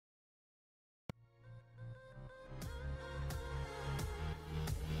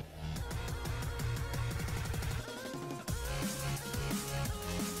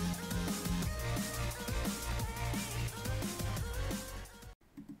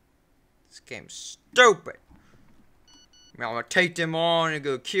game's stupid. Man, I'm gonna take them on and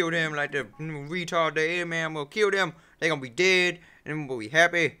go kill them like the retard they is, man. I'm gonna kill them. They gonna be dead, and I'm gonna be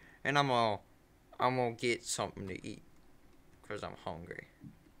happy, and I'm gonna get something to eat, cause I'm hungry.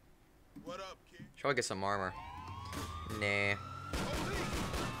 What up, kid? Should I get some armor? Nah.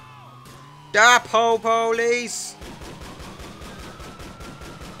 Die, police!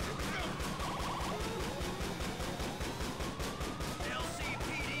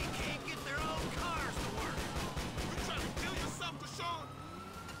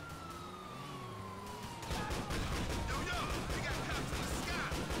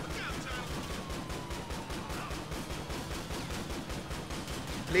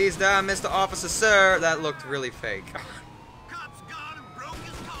 Please die, Mr. Officer, sir. That looked really fake. Cops got him, broke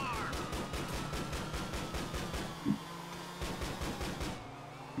his car.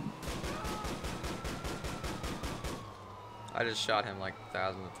 I just shot him like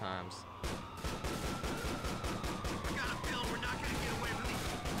thousands of times. I got a feeling we're not gonna get away with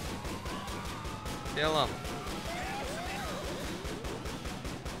it. Kill him.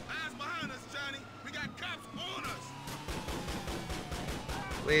 Eyes behind us, Johnny. We got cops on us.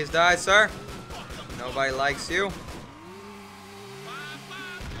 Please die, sir. Nobody likes you.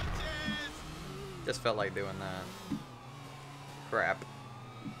 Just felt like doing that. Crap.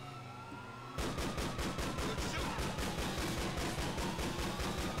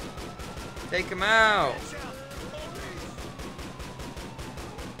 Take him out.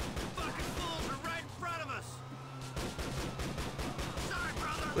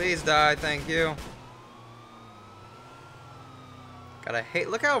 Please die, thank you. God, I hate.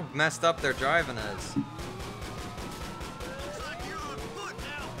 Look how messed up their driving is.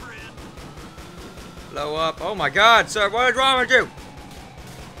 Blow up. Oh my god, sir, what is wrong with you?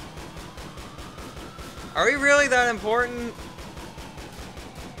 Are we really that important?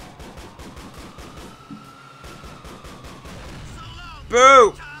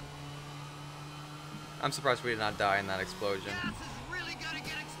 Boo! I'm surprised we did not die in that explosion.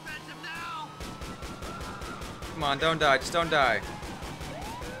 Come on, don't die, just don't die.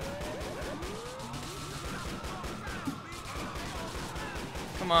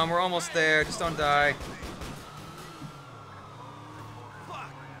 Come on, we're almost there, just don't die. Fuck!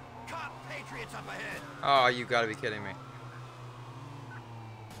 Cop patriots up ahead. Oh, you gotta be kidding me.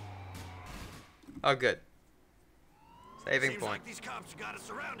 Oh, good. Saving Seems point. like these cops got us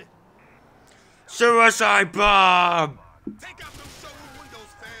surrounded. Suicide bomb! Take out those showroom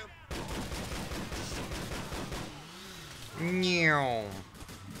windows, fam. Meow.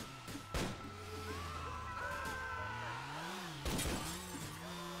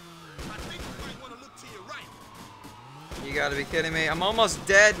 I think you might want to look to your right. You gotta be kidding me. I'm almost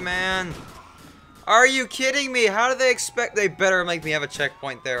dead, man. Are you kidding me? How do they expect? They better make me have a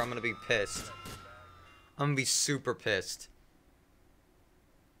checkpoint there. I'm gonna be pissed. I'm gonna be super pissed.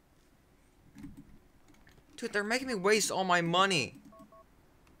 Dude, they're making me waste all my money.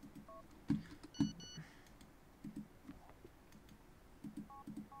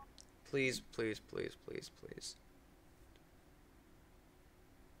 Please, please, please, please, please.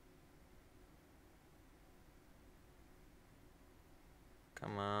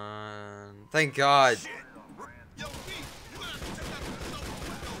 Come on. Thank God. Yo, Pete, you gotta take out those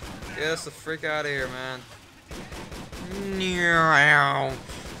showroom windows. Get us the freak out of here, man. Meow.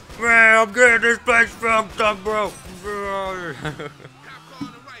 Man, I'm getting this place fucked up, bro. Cop car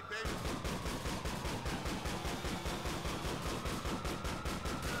on the right, baby.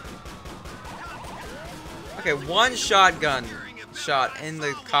 Okay, one shotgun shot in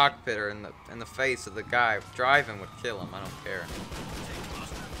the cockpit or in the face of the guy driving would kill him. I don't care.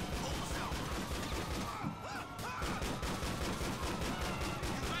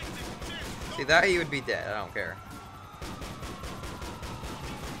 See, that he would be dead. I don't care.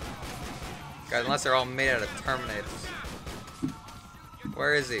 Guys, unless they're all made out of Terminators.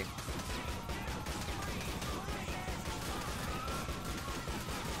 Where is he?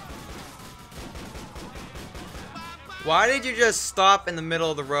 Why did you just stop in the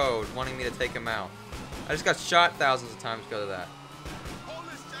middle of the road wanting me to take him out? I just got shot thousands of times because of that. Hold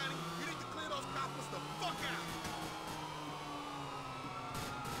this, Johnny. You need to clear those coppers the fuck out.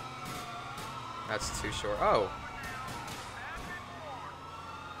 That's too short. Oh.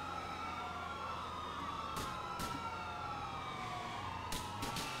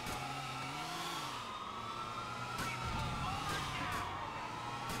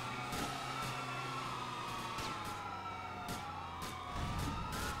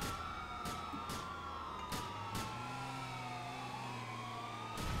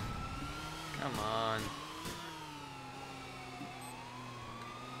 Come on.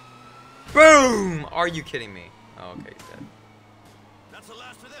 Boom! Are you kidding me? Oh, okay, he's dead. That's the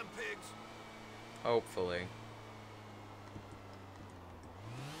last of them pigs. Hopefully.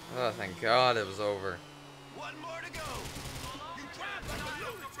 Oh, thank God it was over. One more to go. You drive like a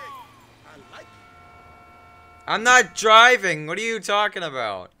lunatic. I like it. I'm not driving. What are you talking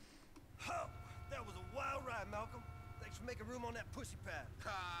about? Oh, that was a wild ride, Malcolm. Thanks for making room on that pussy pad.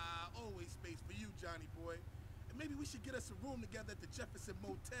 Always space for you, Johnny boy. And maybe we should get us a room together at the Jefferson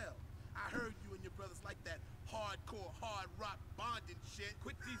Motel. I heard you and your brothers like that hardcore, hard rock bonding shit.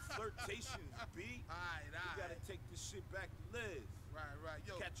 Quit these flirtations, B. Alright. You gotta take this shit back to Liz. Right.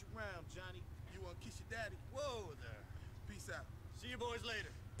 Yo, Catch you around, Johnny. you want to kiss your daddy? Whoa there. Peace out. See you boys later.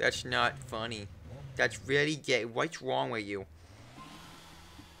 That's not funny. That's really gay. What's wrong with you?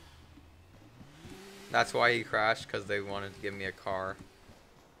 That's why he crashed, because they wanted to give me a car.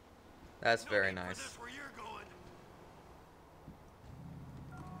 That's very No need for nice. this where you're going.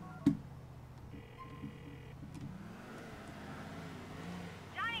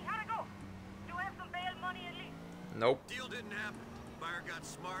 Johnny, how'd it go? Do you have some bail money at least? Nope. Deal didn't happen. Buyer got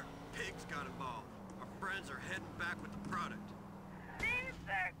smart. Pigs got involved. Our friends are heading back with the product. Things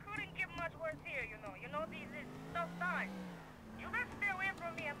couldn't get much worse here, you know. You know, these is tough times. You better stay away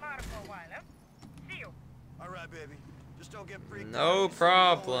from me and Marta for a while, huh? See you. All right, baby. Just don't get freaked No out.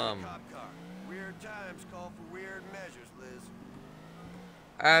 problem. Cop car. Weird times call for weird measures, Liz.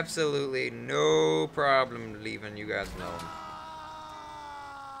 Absolutely no problem leaving you guys alone.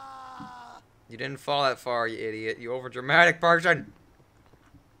 You didn't fall that far, you idiot. You overdramatic person.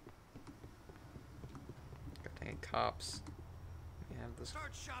 God dang it, cops. We have this.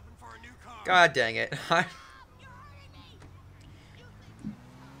 Start shopping for a new car. God dang it.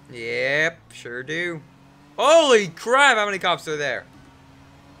 Yep, sure do. Holy crap, how many cops are there?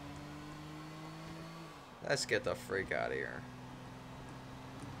 Let's get the freak out of here.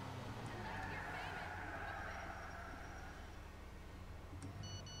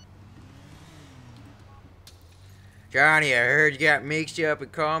 Johnny, I heard you got mixed up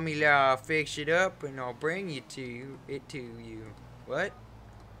and call me. I'll fix it up and I'll bring it to you. What?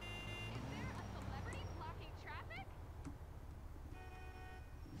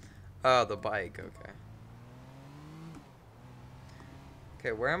 Oh, the bike. Okay.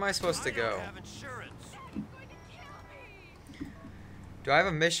 Okay, where am I supposed to I go? don't have insurance. Do I have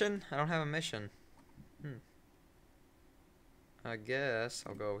a mission? I don't have a mission. I guess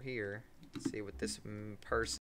I'll go here. See what this person